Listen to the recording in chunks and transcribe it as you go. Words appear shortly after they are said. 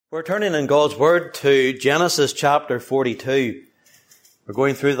We're turning in God's Word to Genesis chapter 42. We're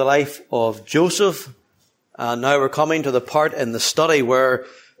going through the life of Joseph, and now we're coming to the part in the study where,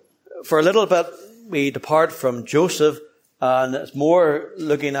 for a little bit, we depart from Joseph, and it's more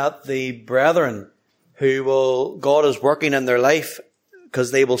looking at the brethren God is working in their life,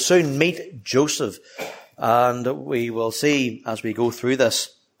 because they will soon meet Joseph. And we will see, as we go through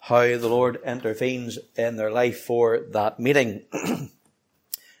this, how the Lord intervenes in their life for that meeting.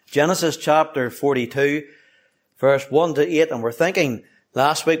 Genesis chapter 42, verse 1 to 8, and we're thinking,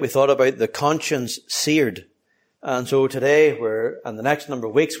 last week we thought about the conscience seared. And so today, and the next number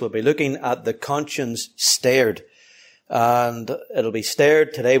of weeks, we'll be looking at the conscience stared. And it'll be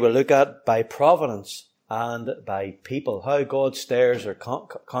stared today, we'll look at by providence and by people, how God stares our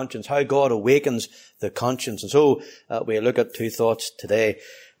conscience, how God awakens the conscience. And so we'll look at two thoughts today.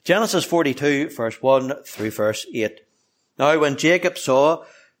 Genesis 42, verse 1 through verse 8. Now when Jacob saw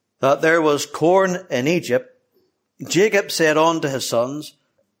that there was corn in Egypt, Jacob said unto his sons,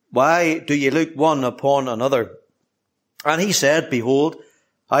 Why do ye look one upon another? And he said, Behold,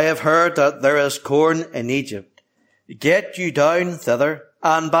 I have heard that there is corn in Egypt. Get you down thither,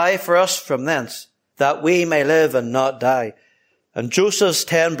 and buy for us from thence, that we may live and not die. And Joseph's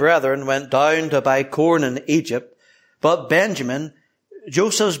 10 brethren went down to buy corn in Egypt, but Benjamin,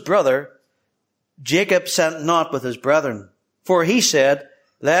 Joseph's brother, Jacob sent not with his brethren. For he said,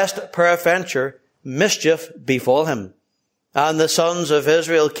 Lest peradventure mischief befall him. And the sons of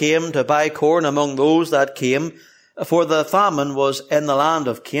Israel came to buy corn among those that came, for the famine was in the land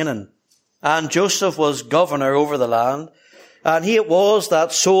of Canaan. And Joseph was governor over the land, and he it was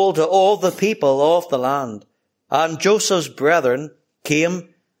that sold to all the people of the land. And Joseph's brethren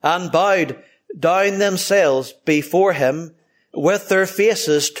came and bowed down themselves before him with their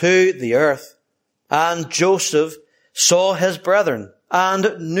faces to the earth. And Joseph saw his brethren,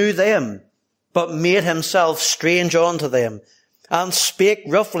 and knew them, but made himself strange unto them, and spake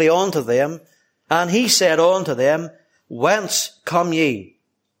roughly unto them. And he said unto them, Whence come ye?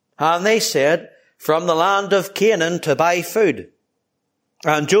 And they said, From the land of Canaan to buy food.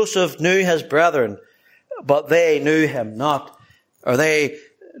 And Joseph knew his brethren, but they knew him not, or they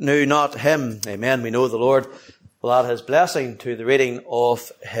knew not him. Amen. We know the Lord will add his blessing to the reading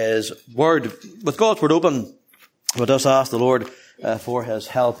of his word. With God's word open, we'll just ask the Lord for his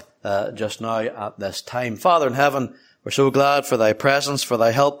help just now at this time. Father in heaven, we're so glad for thy presence, for thy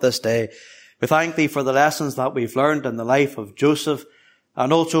help this day. We thank thee for the lessons that we've learned in the life of Joseph,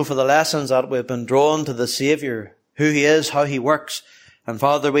 and also for the lessons that we've been drawn to the Saviour, who he is, how he works. And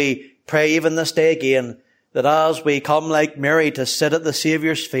Father, we pray even this day again, that as we come like Mary to sit at the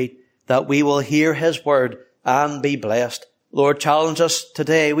Saviour's feet, that we will hear his word and be blessed. Lord, challenge us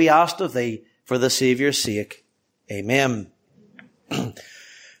today, we ask of thee, for the Saviour's sake. Amen.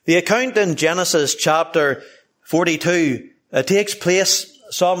 The account in Genesis chapter 42 takes place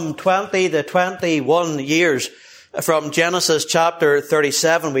some 20 to 21 years from Genesis chapter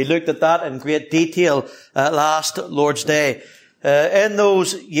 37. We looked at that in great detail last Lord's Day. In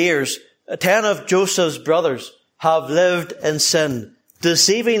those years, 10 of Joseph's brothers have lived in sin,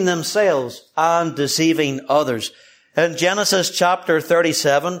 deceiving themselves and deceiving others. In Genesis chapter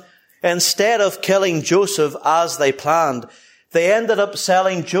 37, instead of killing Joseph as they planned, they ended up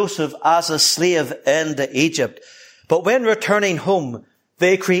selling Joseph as a slave into Egypt. But when returning home,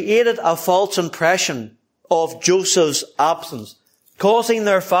 they created a false impression of Joseph's absence, causing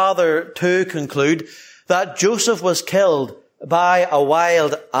their father to conclude that Joseph was killed by a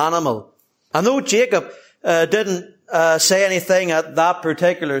wild animal. And though Jacob didn't say anything at that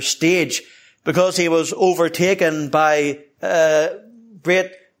particular stage, because he was overtaken by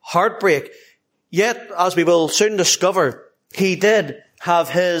great heartbreak, yet, as we will soon discover, he did have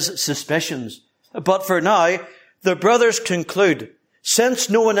his suspicions. But for now, the brothers conclude, since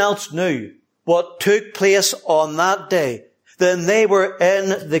no one else knew what took place on that day, then they were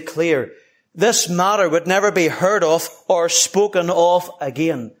in the clear. This matter would never be heard of or spoken of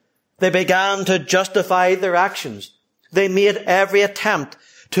again. They began to justify their actions. They made every attempt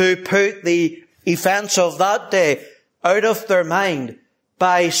to put the events of that day out of their mind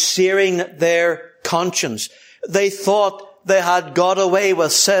by searing their conscience. They thought they had got away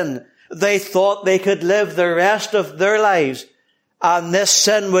with sin. They thought they could live the rest of their lives, and this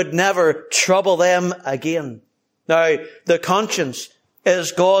sin would never trouble them again. Now, the conscience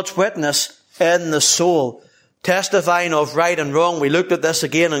is God's witness in the soul, testifying of right and wrong. We looked at this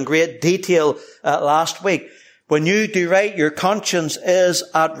again in great detail last week. When you do right, your conscience is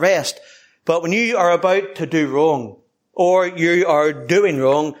at rest. But when you are about to do wrong, or you are doing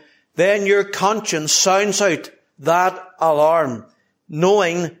wrong, then your conscience sounds out that alarm,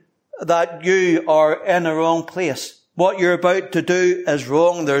 knowing that you are in the wrong place. What you're about to do is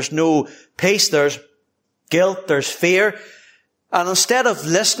wrong. There's no peace. There's guilt. There's fear. And instead of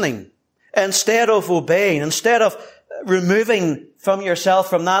listening, instead of obeying, instead of removing from yourself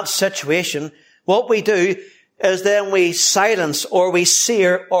from that situation, what we do is then we silence or we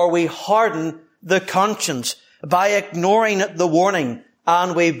sear or we harden the conscience by ignoring the warning,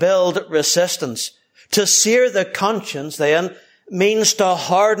 and we build resistance. To sear the conscience then means to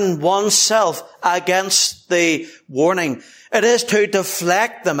harden oneself against the warning. It is to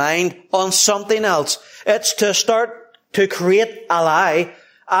deflect the mind on something else. It's to start to create a lie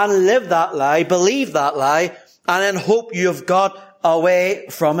and live that lie, believe that lie, and then hope you've got away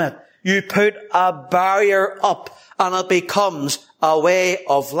from it. You put a barrier up and it becomes a way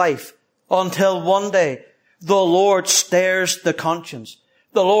of life until one day the Lord stirs the conscience.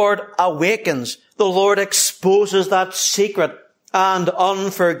 The Lord awakens. The Lord exposes that secret and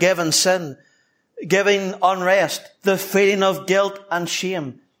unforgiven sin, giving unrest, the feeling of guilt and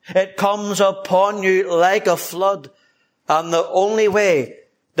shame. It comes upon you like a flood. And the only way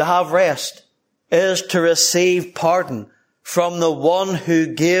to have rest is to receive pardon from the one who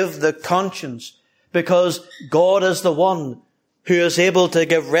gave the conscience, because God is the one who is able to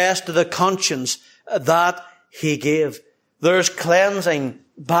give rest to the conscience that he gave. There's cleansing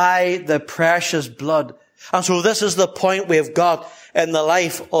by the precious blood. And so this is the point we've got in the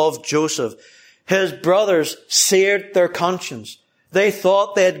life of Joseph. His brothers seared their conscience. They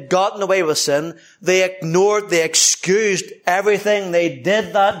thought they had gotten away with sin. They ignored, they excused everything they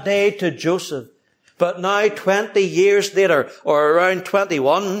did that day to Joseph. But now, 20 years later, or around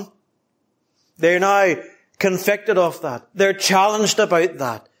 21, they're now convicted of that. They're challenged about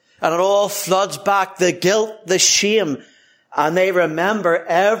that. And it all floods back, the guilt, the shame. And they remember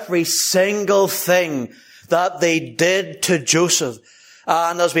every single thing that they did to Joseph.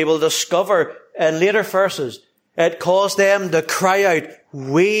 And as we will discover in later verses, it caused them to cry out,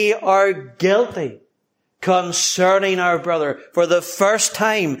 "We are guilty," concerning our brother. For the first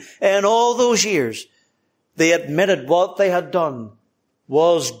time in all those years, they admitted what they had done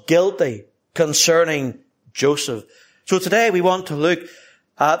was guilty concerning Joseph. So today we want to look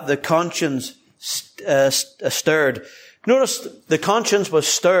at the conscience stirred. Notice the conscience was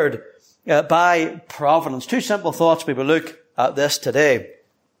stirred by providence. Two simple thoughts we will look at this today.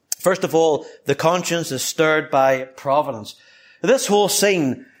 First of all, the conscience is stirred by providence. This whole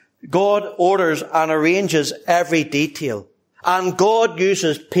scene, God orders and arranges every detail. And God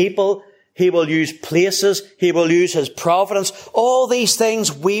uses people. He will use places. He will use his providence. All these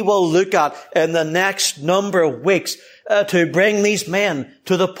things we will look at in the next number of weeks to bring these men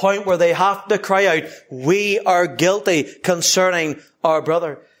to the point where they have to cry out, "We are guilty concerning our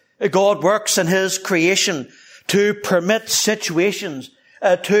brother." God works in his creation to permit situations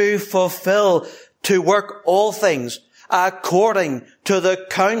to fulfill, to work all things according to the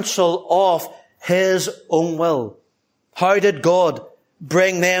counsel of his own will. How did God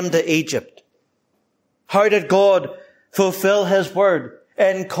bring them to Egypt? How did God fulfill his word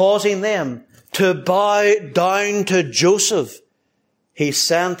in causing them to bow down to Joseph? He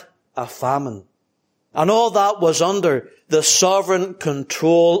sent a famine. And all that was under the sovereign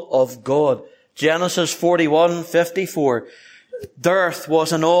control of God. Genesis 41:54. Dearth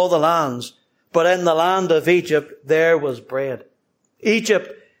was in all the lands, but in the land of Egypt there was bread.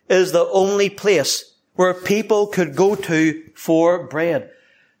 Egypt is the only place where people could go to for bread.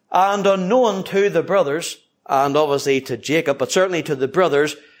 And unknown to the brothers, and obviously to Jacob, but certainly to the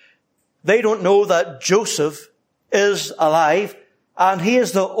brothers, they don't know that Joseph is alive, and he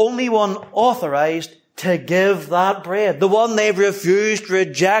is the only one authorized to give that bread. The one they've refused,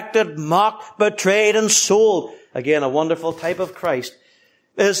 rejected, mocked, betrayed, and sold. Again, a wonderful type of Christ,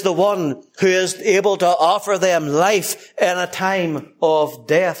 is the one who is able to offer them life in a time of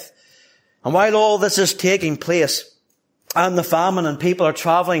death. And while all this is taking place, and the famine and people are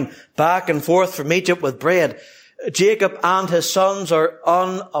traveling back and forth from Egypt with bread, Jacob and his sons are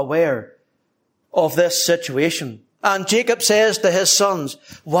unaware of this situation. And Jacob says to his sons,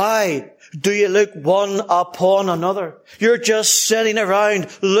 "Why do you look one upon another? You're just sitting around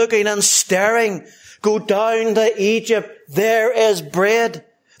looking and staring. Go down to Egypt. There is bread.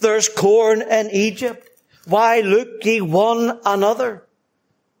 There's corn in Egypt. Why look ye one another?"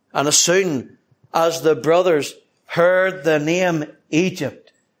 And as soon as the brothers heard the name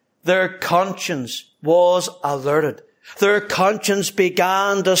Egypt, their conscience was alerted. Their conscience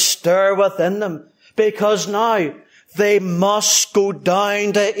began to stir within them, because now they must go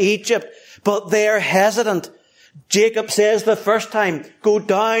down to Egypt, but they're hesitant. Jacob says the first time, "Go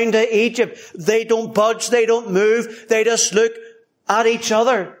down to Egypt." They don't budge, they don't move, they just look at each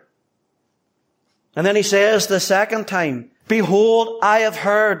other. And then he says the second time, behold, I have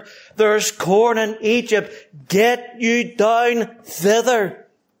heard there's corn in Egypt. Get you down thither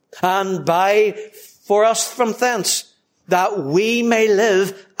and buy for us from thence, that we may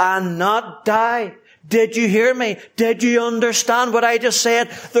live and not die. Did you hear me? Did you understand what I just said?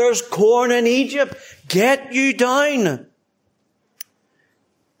 There's corn in Egypt. Get you down.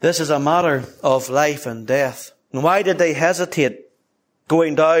 This is a matter of life and death. And why did they hesitate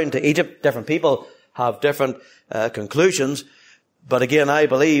going down to Egypt? Different people have different conclusions. But again, I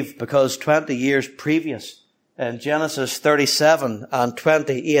believe because 20 years previous, in Genesis 37 and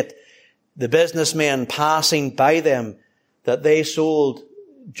 28, the businessmen passing by them that they sold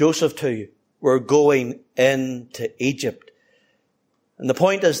Joseph to were going into Egypt. And the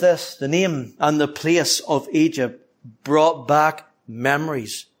point is this, the name and the place of Egypt brought back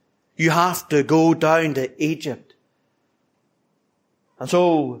memories. You have to go down to Egypt. And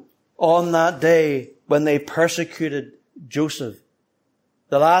so, on that day when they persecuted Joseph,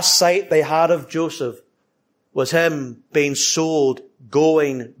 the last sight they had of Joseph was him being sold,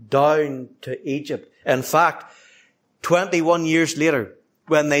 going down to Egypt. In fact, 21 years later,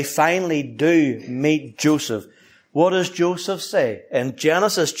 when they finally do meet Joseph, what does Joseph say? In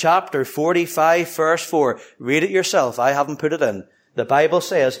Genesis chapter 45, verse 4, read it yourself, I haven't put it in. The Bible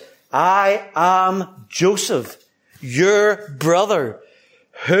says, I am Joseph, your brother,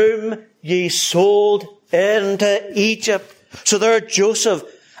 whom ye sold into Egypt. So there Joseph,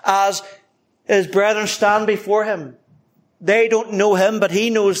 as his brethren stand before him, they don't know him, but he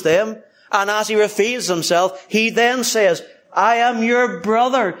knows them. And as he reveals himself, he then says, I am your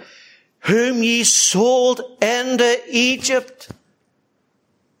brother, whom ye sold into Egypt.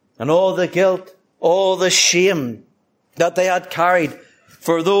 And all the guilt, all the shame that they had carried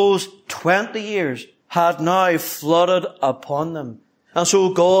for those 20 years had now flooded upon them. And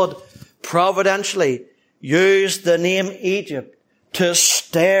so God providentially used the name Egypt to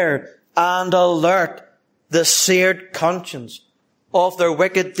stir and alert the seared conscience of their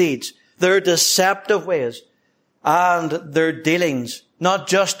wicked deeds, their deceptive ways, and their dealings, not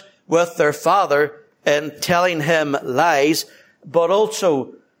just with their father in telling him lies, but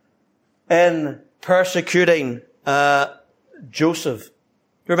also in persecuting Joseph.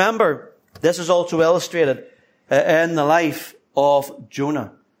 Remember, this is also illustrated in the life of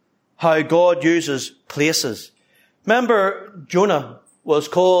Jonah, how God uses places. Remember, Jonah was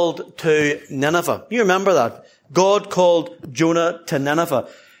called to Nineveh. You remember that? God called Jonah to Nineveh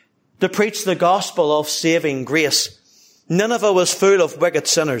to preach the gospel of saving grace. Nineveh was full of wicked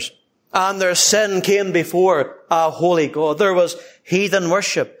sinners, and their sin came before a holy God. There was heathen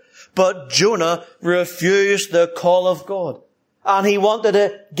worship, but Jonah refused the call of God, and he wanted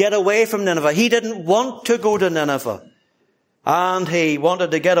to get away from Nineveh. He didn't want to go to Nineveh, and he wanted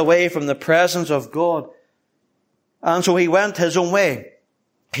to get away from the presence of God. And so he went his own way.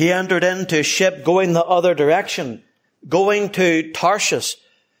 He entered into a ship going the other direction, going to Tarshish,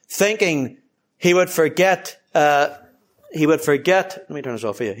 thinking he would forget, let me turn this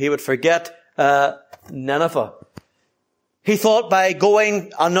off for you. He would forget, Nineveh. He thought by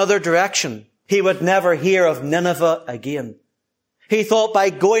going another direction, he would never hear of Nineveh again. He thought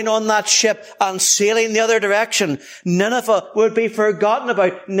by going on that ship and sailing the other direction, Nineveh would be forgotten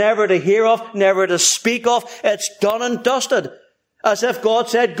about, never to hear of, never to speak of. It's done and dusted. As if God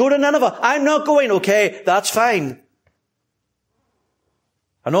said, go to Nineveh. I'm not going. Okay, that's fine.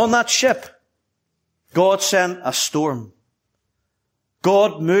 And on that ship, God sent a storm.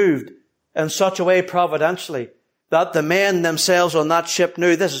 God moved in such a way providentially that the men themselves on that ship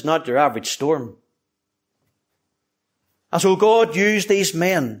knew this is not your average storm. And so God used these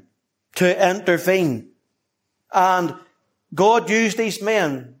men to intervene. And God used these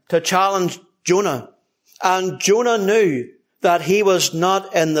men to challenge Jonah. And Jonah knew that he was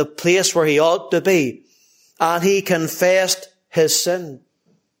not in the place where he ought to be. And he confessed his sin.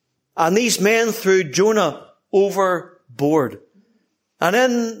 And these men threw Jonah overboard. And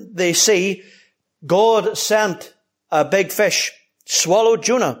in the sea, God sent a big fish, swallowed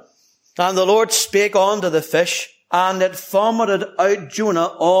Jonah. And the Lord spake unto the fish, and it vomited out Jonah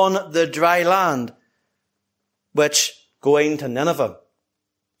on the dry land, which going to Nineveh.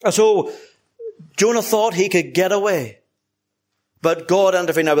 And so Jonah thought he could get away. But God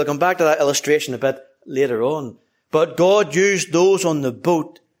intervened. I will come back to that illustration a bit later on. But God used those on the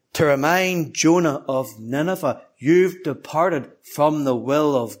boat to remind Jonah of Nineveh. You've departed from the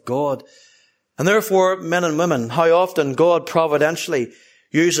will of God. And therefore, men and women, how often God providentially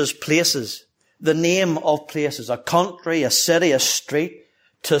uses places, the name of places, a country, a city, a street,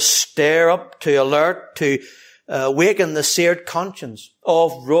 to stir up, to alert, to awaken the seared conscience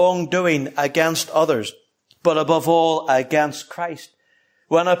of wrongdoing against others, but above all against Christ.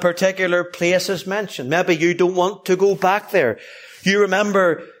 When a particular place is mentioned, maybe you don't want to go back there. You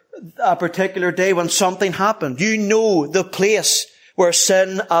remember a particular day when something happened. You know the place where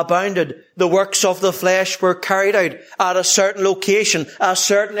sin abounded. The works of the flesh were carried out at a certain location, a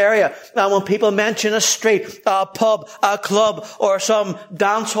certain area. And when people mention a street, a pub, a club, or some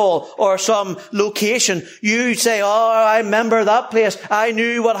dance hall, or some location, you say, oh, I remember that place. I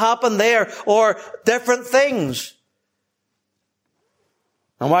knew what happened there, or different things.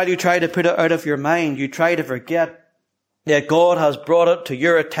 And while you try to put it out of your mind, you try to forget that God has brought it to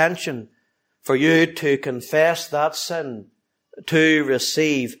your attention for you to confess that sin, to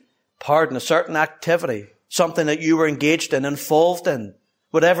receive pardon, a certain activity, something that you were engaged in, involved in,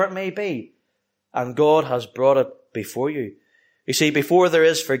 whatever it may be. And God has brought it before you. You see, before there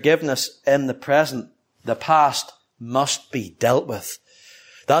is forgiveness in the present, the past must be dealt with.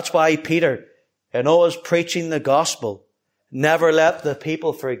 That's why Peter, in always preaching the gospel, never let the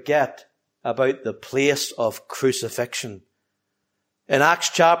people forget about the place of crucifixion. In Acts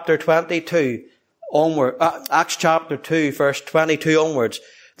chapter 22 onward, Acts chapter 2 verse 22 onwards,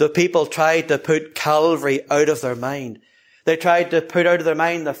 the people tried to put Calvary out of their mind. They tried to put out of their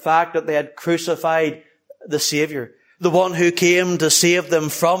mind the fact that they had crucified the Saviour, the one who came to save them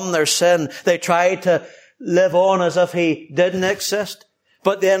from their sin. They tried to live on as if He didn't exist.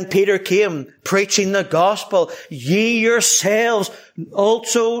 But then Peter came preaching the gospel. Ye yourselves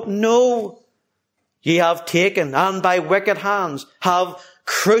also know ye have taken and by wicked hands have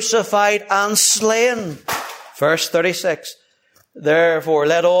crucified and slain. Verse 36. Therefore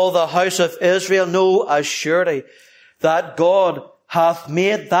let all the house of Israel know as surely that God hath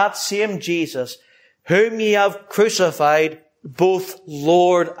made that same Jesus whom ye have crucified both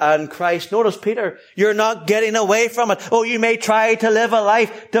Lord and Christ. Notice, Peter, you're not getting away from it. Oh, you may try to live a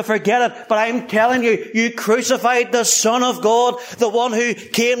life to forget it, but I'm telling you, you crucified the Son of God, the one who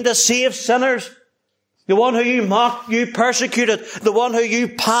came to save sinners, the one who you mocked, you persecuted, the one who you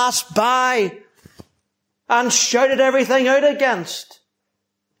passed by and shouted everything out against.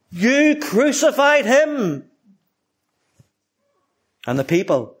 You crucified Him. And the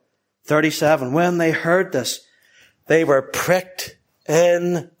people, 37, when they heard this, they were pricked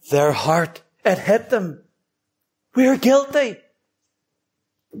in their heart. It hit them. We are guilty.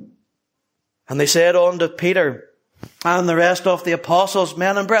 And they said unto Peter and the rest of the apostles,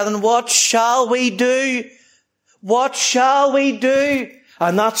 men and brethren, what shall we do? What shall we do?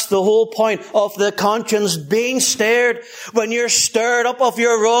 And that's the whole point of the conscience being stirred. When you're stirred up of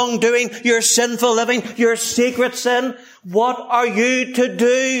your wrongdoing, your sinful living, your secret sin, what are you to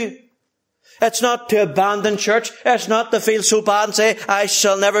do? It's not to abandon church. It's not to feel so bad and say, I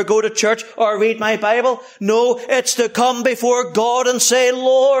shall never go to church or read my Bible. No, it's to come before God and say,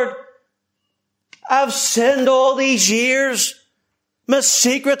 Lord, I've sinned all these years. My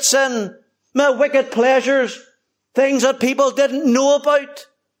secret sin, my wicked pleasures, things that people didn't know about.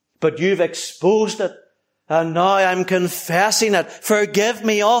 But you've exposed it. And now I'm confessing it. Forgive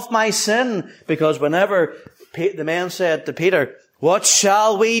me of my sin. Because whenever the men said to Peter, what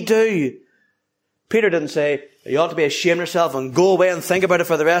shall we do? Peter didn't say, you ought to be ashamed of yourself and go away and think about it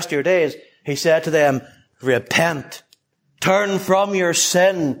for the rest of your days. He said to them, repent. Turn from your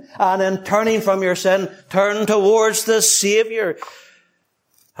sin. And in turning from your sin, turn towards the Saviour.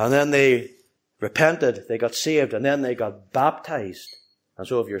 And then they repented, they got saved, and then they got baptized. And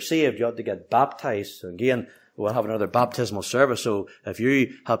so if you're saved, you ought to get baptized. And again, we'll have another baptismal service. So if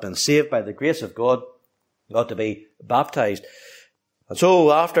you have been saved by the grace of God, you ought to be baptized. And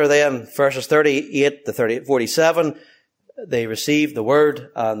so after then, verses 38 to 47, they received the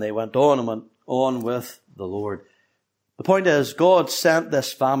word and they went on with the Lord. The point is, God sent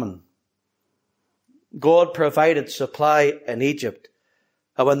this famine. God provided supply in Egypt.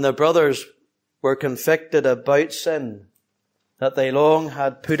 And when the brothers were convicted about sin that they long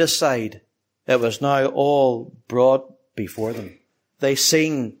had put aside, it was now all brought before them. They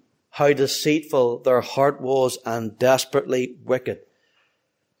seen how deceitful their heart was and desperately wicked.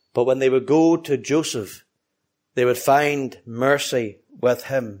 But when they would go to Joseph, they would find mercy with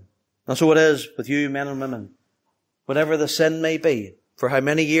him. And so it is with you, men and women. Whatever the sin may be, for how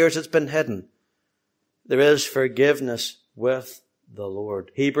many years it's been hidden, there is forgiveness with the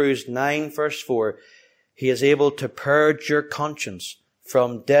Lord. Hebrews 9 verse 4, He is able to purge your conscience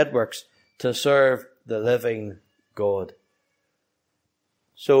from dead works to serve the living God.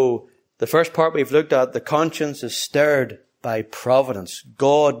 So the first part we've looked at, the conscience is stirred by providence.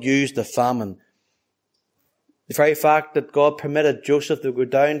 God used the famine. The very fact that God permitted Joseph to go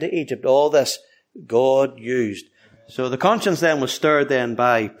down to Egypt, all this God used. So the conscience then was stirred then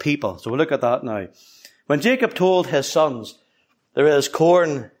by people. So we'll look at that now. When Jacob told his sons, there is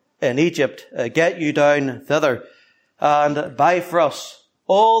corn in Egypt, get you down thither and buy for us.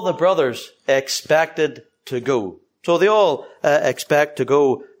 All the brothers expected to go. So they all expect to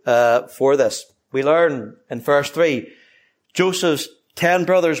go for this. We learn in verse 3, Joseph's 10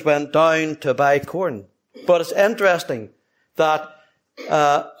 brothers went down to buy corn. But it's interesting that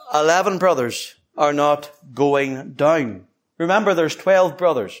 11 brothers are not going down. Remember, there's 12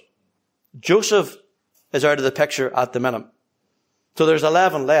 brothers. Joseph is out of the picture at the minute. So there's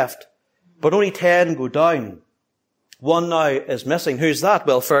 11 left, but only 10 go down. One now is missing. Who's that?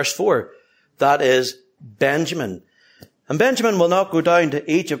 Well, verse 4. That is Benjamin. And Benjamin will not go down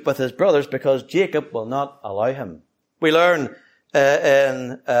to Egypt with his brothers because Jacob will not allow him. We learn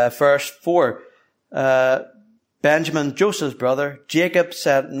in verse 4, Benjamin, Joseph's brother, Jacob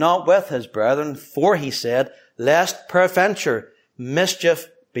said not with his brethren, for he said, lest peradventure mischief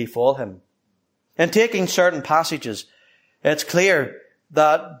befall him. In taking certain passages, it's clear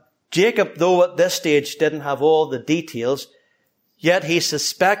that Jacob, though at this stage didn't have all the details, yet he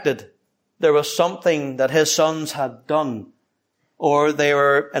suspected there was something that his sons had done, or they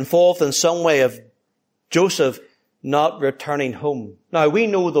were involved in some way of Joseph not returning home. Now, we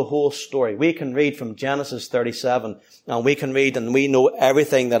know the whole story. We can read from Genesis 37, and we can read and we know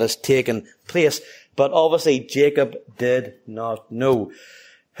everything that has taken place. But obviously, Jacob did not know.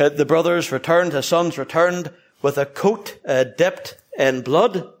 The brothers returned, his sons returned with a coat dipped in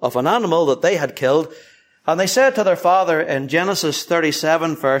blood of an animal that they had killed. And they said to their father in Genesis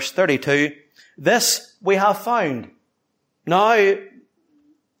 37, verse 32, this we have found. Now,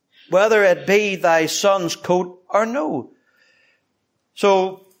 whether it be thy son's coat or no.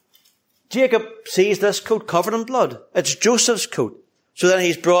 So, Jacob sees this coat covered in blood. It's Joseph's coat. So then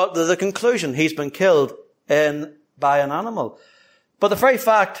he's brought to the conclusion he's been killed by an animal. But the very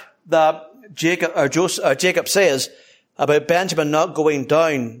fact that Jacob says about Benjamin not going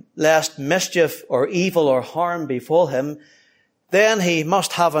down, lest mischief or evil or harm befall him, then he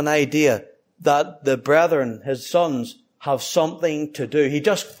must have an idea that the brethren, his sons, have something to do. He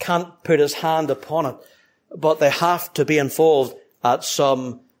just can't put his hand upon it, but they have to be involved at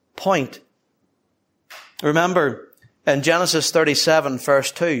some point. Remember, in Genesis 37,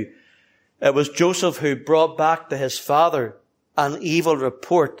 verse 2, it was Joseph who brought back to his father an evil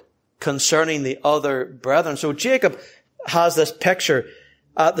report concerning the other brethren. So Jacob has this picture.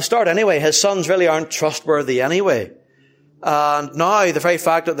 At the start anyway, his sons really aren't trustworthy anyway. And now the very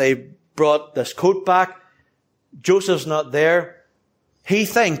fact that they brought this coat back, Joseph's not there. He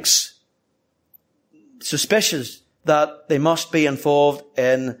thinks, suspicious, that they must be involved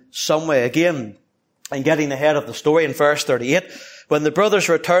in some way. Again, and getting ahead of the story in verse 38, when the brothers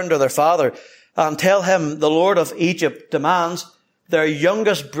return to their father and tell him the Lord of Egypt demands their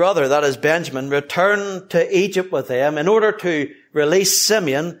youngest brother, that is Benjamin, return to Egypt with them in order to release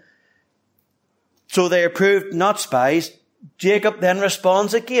Simeon, so they are proved not spies. Jacob then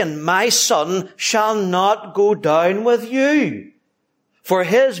responds again, my son shall not go down with you, for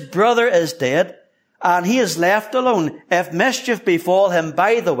his brother is dead, and he is left alone. If mischief befall him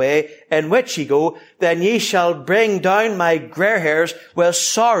by the way in which ye go, then ye shall bring down my grey hairs with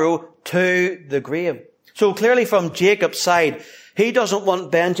sorrow to the grave. So clearly from Jacob's side, he doesn't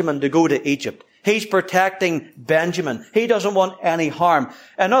want Benjamin to go to Egypt. He's protecting Benjamin. He doesn't want any harm.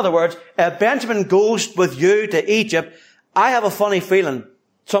 In other words, if Benjamin goes with you to Egypt, I have a funny feeling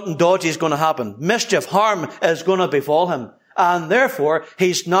something dodgy is going to happen. Mischief, harm is going to befall him. And therefore,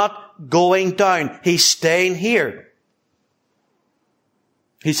 he's not going down. He's staying here.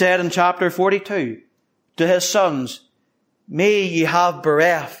 He said in chapter 42 to his sons, may ye have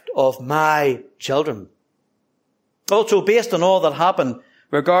bereft of my children. Also, based on all that happened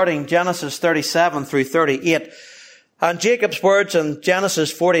regarding Genesis 37 through 38, and Jacob's words in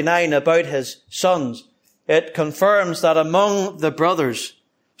Genesis 49 about his sons, it confirms that among the brothers,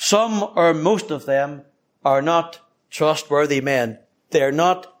 some or most of them are not trustworthy men. They're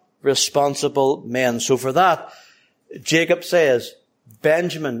not responsible men. So for that, Jacob says,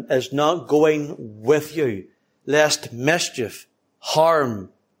 Benjamin is not going with you, lest mischief, harm,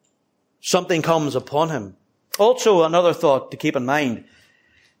 something comes upon him. Also, another thought to keep in mind.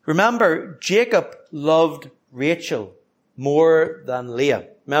 Remember, Jacob loved Rachel more than Leah.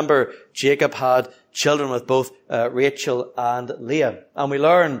 Remember, Jacob had children with both Rachel and Leah. And we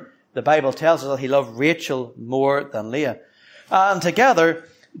learn, the Bible tells us that he loved Rachel more than Leah. And together,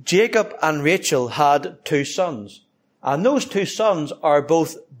 Jacob and Rachel had 2 sons. And those 2 sons are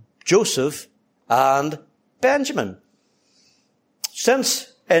both Joseph and Benjamin.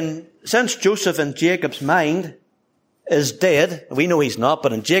 Since in since Joseph in Jacob's mind is dead, we know he's not,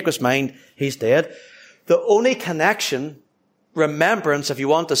 but in Jacob's mind he's dead, the only connection, remembrance, if you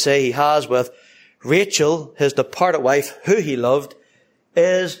want to say, he has with Rachel, his departed wife, who he loved,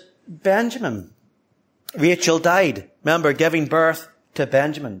 is Benjamin. Rachel died, remember, giving birth to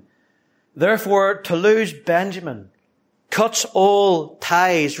Benjamin. Therefore, to lose Benjamin cuts all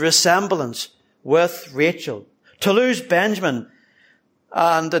ties, resemblance with Rachel. To lose Benjamin,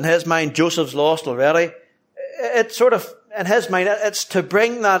 and in his mind Joseph's lost already, it's sort of, in his mind, it's to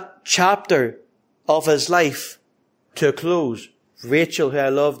bring that chapter of his life to a close. Rachel, who I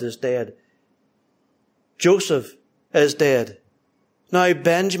loved, is dead. Joseph is dead. Now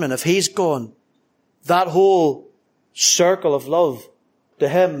Benjamin, if he's gone, that whole circle of love to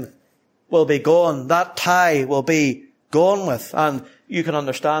him will be gone. That tie will be gone with. And you can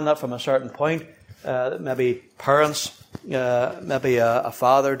understand that from a certain point. Maybe parents, maybe a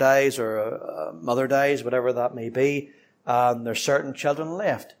father dies or a mother dies, whatever that may be, and there's certain children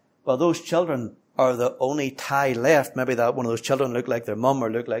left. Well, those children are the only tie left. Maybe that one of those children look like their mum or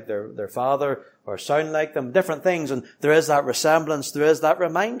look like their father or sound like them, different things. And there is that resemblance, there is that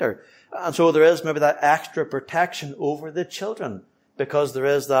reminder. And so there is maybe that extra protection over the children because there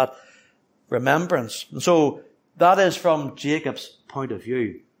is that remembrance. And so that is from Jacob's point of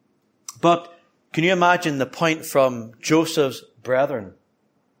view. But can you imagine the point from Joseph's brethren?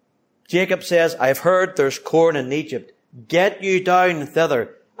 Jacob says, I've heard there's corn in Egypt. Get you down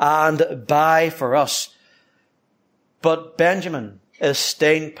thither and buy for us. But Benjamin is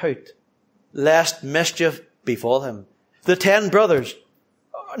staying put, lest mischief befall him. The 10 brothers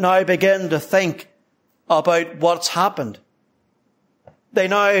now begin to think about what's happened. They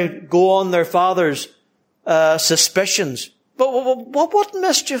now go on their father's suspicions. But what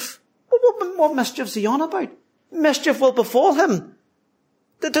mischief? What mischief's he on about? Mischief will befall him.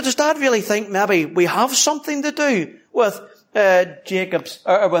 Does Dad really think maybe we have something to do with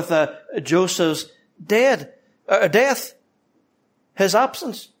Joseph's death, his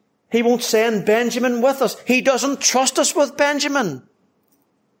absence? He won't send Benjamin with us. He doesn't trust us with Benjamin.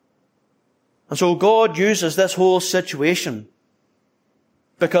 And so God uses this whole situation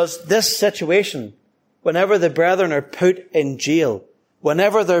because this situation, whenever the brethren are put in jail,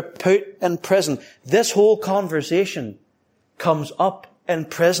 whenever they're put in prison, this whole conversation comes up in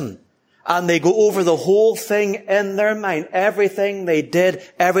prison. And they go over the whole thing in their mind. Everything they did,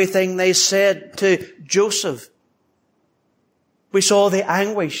 everything they said to Joseph. We saw the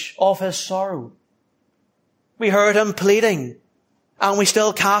anguish of his sorrow. We heard him pleading. And we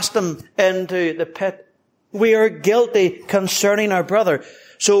still cast him into the pit. We are guilty concerning our brother.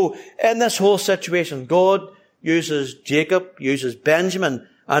 So in this whole situation, God uses Jacob, uses Benjamin,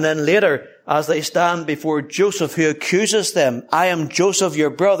 and then later, as they stand before Joseph, who accuses them, I am Joseph, your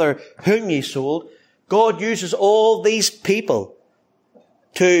brother, whom ye sold. God uses all these people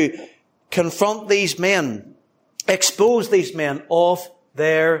to confront these men, expose these men of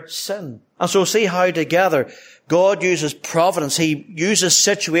their sin. And so see how together God uses providence. He uses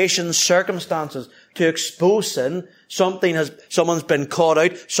situations, circumstances to expose sin. Someone's been caught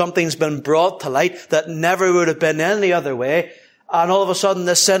out. Something's been brought to light that never would have been any other way. And all of a sudden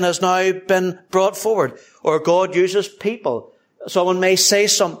the sin has now been brought forward. Or God uses people. Someone may say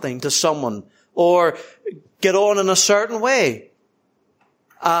something to someone or get on in a certain way.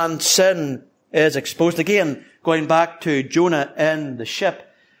 And sin is exposed. Again, going back to Jonah in the ship,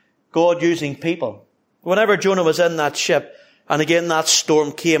 God using people. Whenever Jonah was in that ship, and again that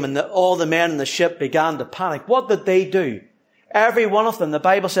storm came and all the men in the ship began to panic, what did they do? Every one of them, the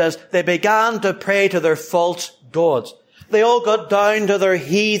Bible says, they began to pray to their false gods. They all got down to their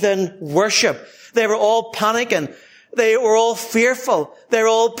heathen worship. They were all panicking. They were all fearful. They were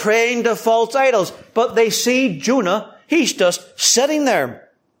all praying to false idols. But they see Jonah, he's just sitting there,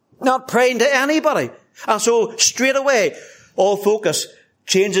 not praying to anybody. And so straight away, all focus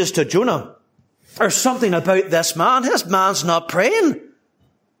changes to Jonah. There's something about this man. This man's not praying.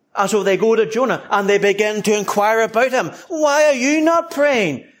 And so they go to Jonah and they begin to inquire about him. Why are you not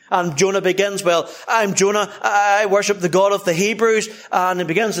praying? And Jonah begins, well, I'm Jonah. I worship the God of the Hebrews. And he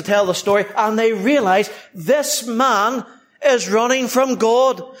begins to tell the story. And they realize this man is running from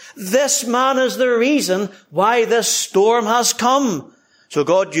God. This man is the reason why this storm has come. So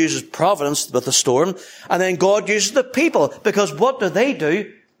God uses providence with the storm. And then God uses the people. Because what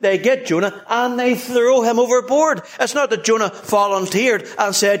do? They get Jonah and they throw him overboard. It's not that Jonah volunteered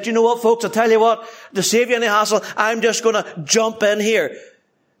and said, you know what, folks, I'll tell you what, to save you any hassle, I'm just going to jump in here.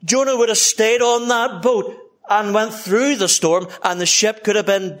 Jonah would have stayed on that boat and went through the storm and the ship could have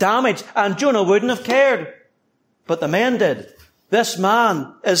been damaged and Jonah wouldn't have cared. But the men did. This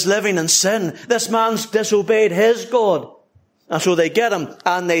man is living in sin. This man's disobeyed his God. And so they get him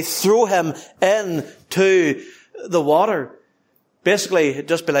and they throw him into the water. Basically, it'd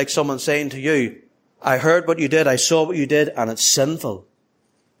just be like someone saying to you, I heard what you did, I saw what you did, and it's sinful.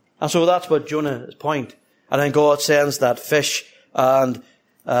 And so that's what Jonah's point. And then God sends that fish and,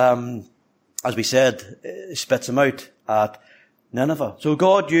 as we said, spits him out at Nineveh. So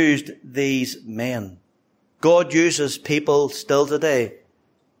God used these men. God uses people still today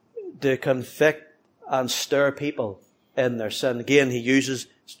to convict and stir people in their sin. Again, He uses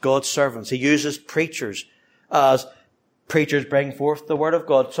God's servants. He uses preachers as preachers bring forth the Word of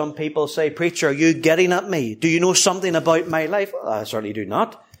God. Some people say, Preacher, are you getting at me? Do you know something about my life? Well, I certainly do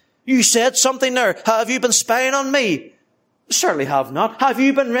not. You said something there. Have you been spying on me? Certainly have not. Have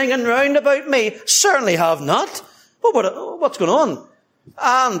you been ringing round about me? Certainly have not. Well, what's going on?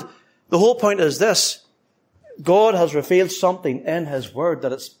 And the whole point is this. God has revealed something in His Word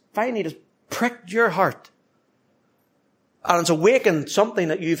that it's finally just pricked your heart. And it's awakened something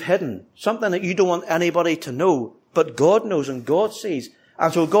that you've hidden. Something that you don't want anybody to know. But God knows and God sees.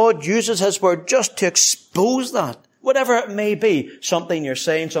 And so God uses His Word just to expose that. Whatever it may be. Something you're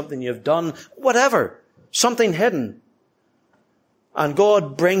saying, something you've done, whatever. Something hidden. And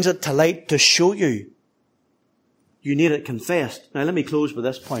God brings it to light to show you. You need it confessed. Now let me close with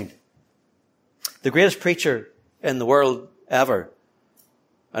this point. The greatest preacher in the world ever.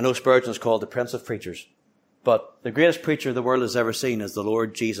 I know Spurgeon's called the Prince of Preachers. But the greatest preacher the world has ever seen is the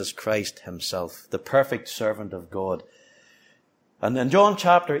Lord Jesus Christ Himself. The perfect servant of God. And in John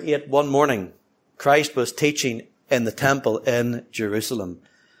chapter 8, one morning, Christ was teaching in the temple in Jerusalem.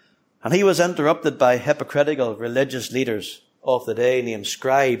 And He was interrupted by hypocritical religious leaders of the day named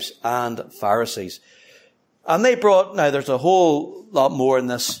scribes and Pharisees. And they brought, now there's a whole lot more in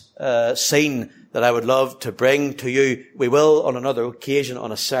this scene that I would love to bring to you. We will on another occasion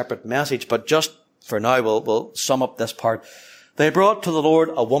on a separate message, but just for now we'll sum up this part. They brought to the Lord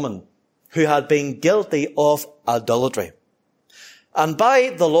a woman who had been guilty of adultery. And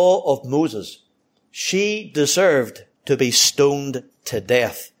by the law of Moses, she deserved to be stoned to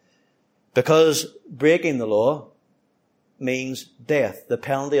death, because breaking the law means death. The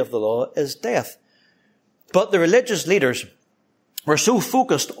penalty of the law is death. But the religious leaders were so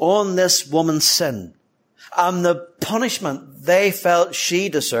focused on this woman's sin and the punishment they felt she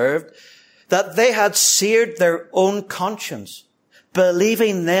deserved that they had seared their own conscience,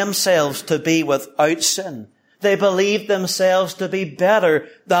 believing themselves to be without sin. They believed themselves to be better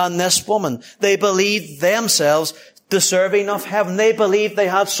than this woman. They believed themselves deserving of heaven. They believed they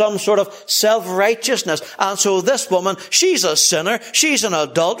had some sort of self-righteousness. And so this woman, she's a sinner. She's an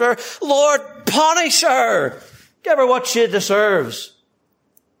adulterer. Lord, punish her. Give her what she deserves.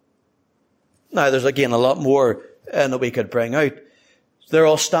 Now, there's again a lot more that we could bring out. They're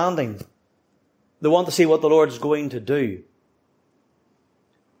all standing. They want to see what the Lord is going to do.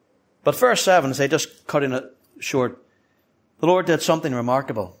 But verse 7, say, just cutting it short, the Lord did something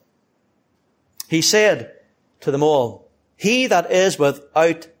remarkable. He said to them all, He that is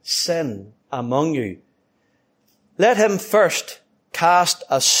without sin among you, let him first cast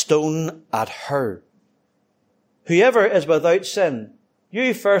a stone at her. Whoever is without sin,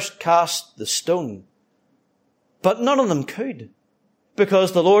 you first cast the stone. But none of them could,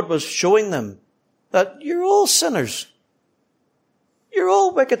 because the Lord was showing them that you're all sinners. You're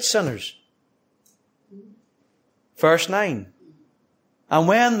all wicked sinners. Verse 9. And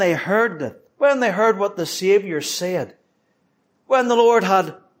when they heard it, when they heard what the Savior said, when the Lord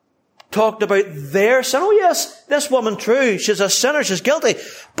had talked about their sin, oh yes, this woman, true, she's a sinner, she's guilty,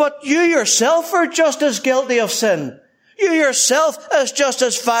 but you yourself are just as guilty of sin. You yourself is just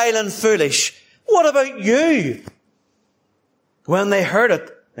as vile and foolish. What about you? When they heard it,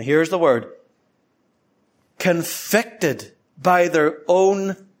 and here's the word, convicted by their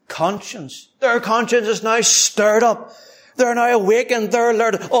own conscience. Their conscience is now stirred up. They're now awakened. They're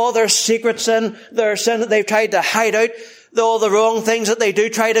alert. All their secret sin, their sin that they've tried to hide out, all the wrong things that they do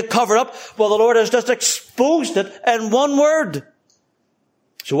try to cover up, well, the Lord has just exposed it in one word.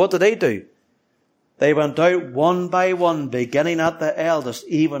 So what did they do? They went out one by one, beginning at the eldest,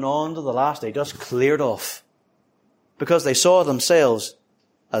 even on to the last. They just cleared off. Because they saw themselves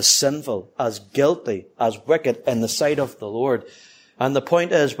as sinful, as guilty, as wicked in the sight of the Lord. And the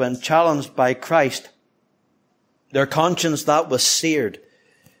point is, when challenged by Christ, their conscience that was seared,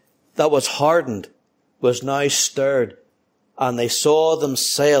 that was hardened, was now stirred. And they saw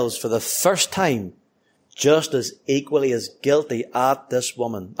themselves for the first time just as equally as guilty as this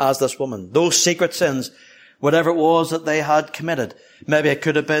woman. Those secret sins, whatever it was that they had committed. Maybe it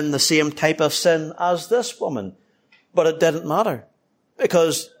could have been the same type of sin as this woman. But it didn't matter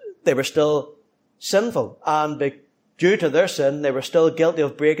because they were still sinful, and due to their sin, they were still guilty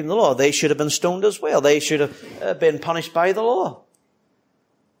of breaking the law. They should have been stoned as well. They should have been punished by the law.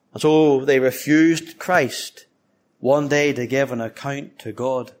 And so they refused Christ one day to give an account to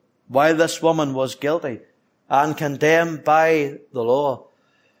God. While this woman was guilty and condemned by the law,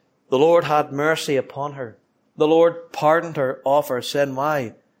 the Lord had mercy upon her. The Lord pardoned her of her sin.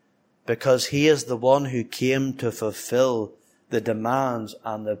 Why? Because He is the one who came to fulfill the demands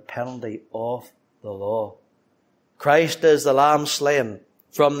and the penalty of the law. Christ is the Lamb slain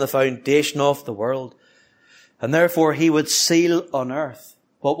from the foundation of the world, and therefore He would seal on earth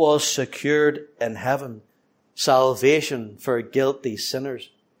what was secured in heaven, salvation for guilty sinners.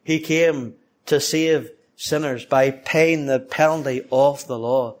 He came to save sinners by paying the penalty of the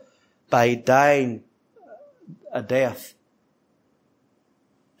law, by dying a death,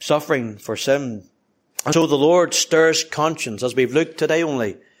 suffering for sin. And so the Lord stirs conscience, as we've looked today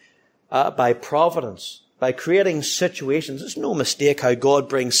only, by providence, by creating situations. It's no mistake how God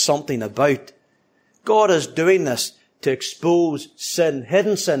brings something about. God is doing this to expose sin,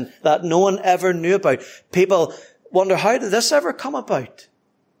 hidden sin that no one ever knew about. People wonder, how did this ever come about?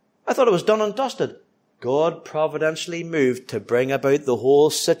 I thought it was done and dusted. God providentially moved to bring about the whole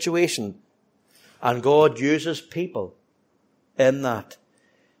situation. And God uses people in that.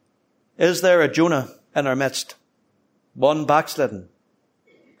 Is there a Jonah in our midst? One backslidden,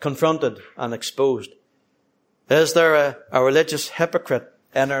 confronted and exposed. Is there a religious hypocrite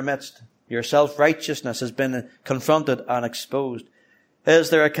in our midst? Your self-righteousness has been confronted and exposed. Is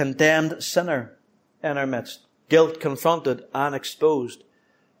there a condemned sinner in our midst? Guilt confronted and exposed.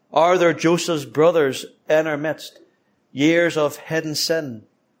 Are there Joseph's brothers in our midst? Years of hidden sin,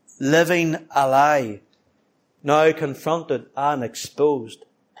 living a lie, now confronted and exposed.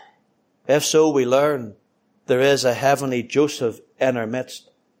 If so, we learn there is a heavenly Joseph in our midst,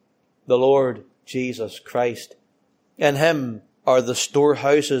 the Lord Jesus Christ. In Him are the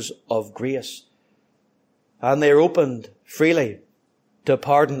storehouses of grace, and they are opened freely to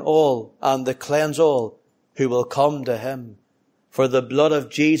pardon all and to cleanse all who will come to Him. For the blood of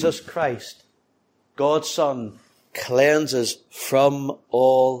Jesus Christ, God's Son, cleanses from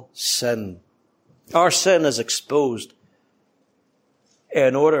all sin. Our sin is exposed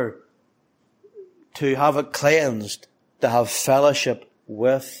in order to have it cleansed, to have fellowship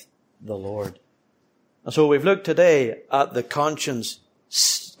with the Lord. And so we've looked today at the conscience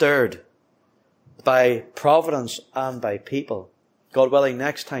stirred by providence and by people. God willing,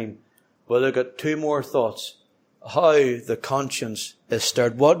 next time we'll look at two more thoughts. How the conscience is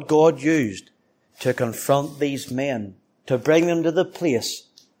stirred. What God used to confront these men, to bring them to the place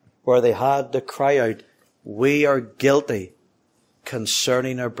where they had to cry out, we are guilty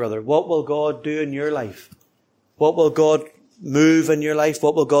concerning our brother. What will God do in your life? What will God move in your life?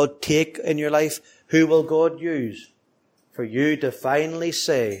 What will God take in your life? Who will God use for you to finally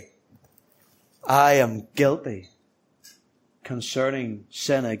say, I am guilty concerning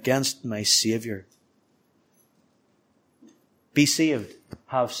sin against my Saviour? Be saved,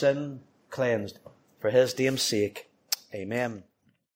 have sin cleansed for His name's sake. Amen.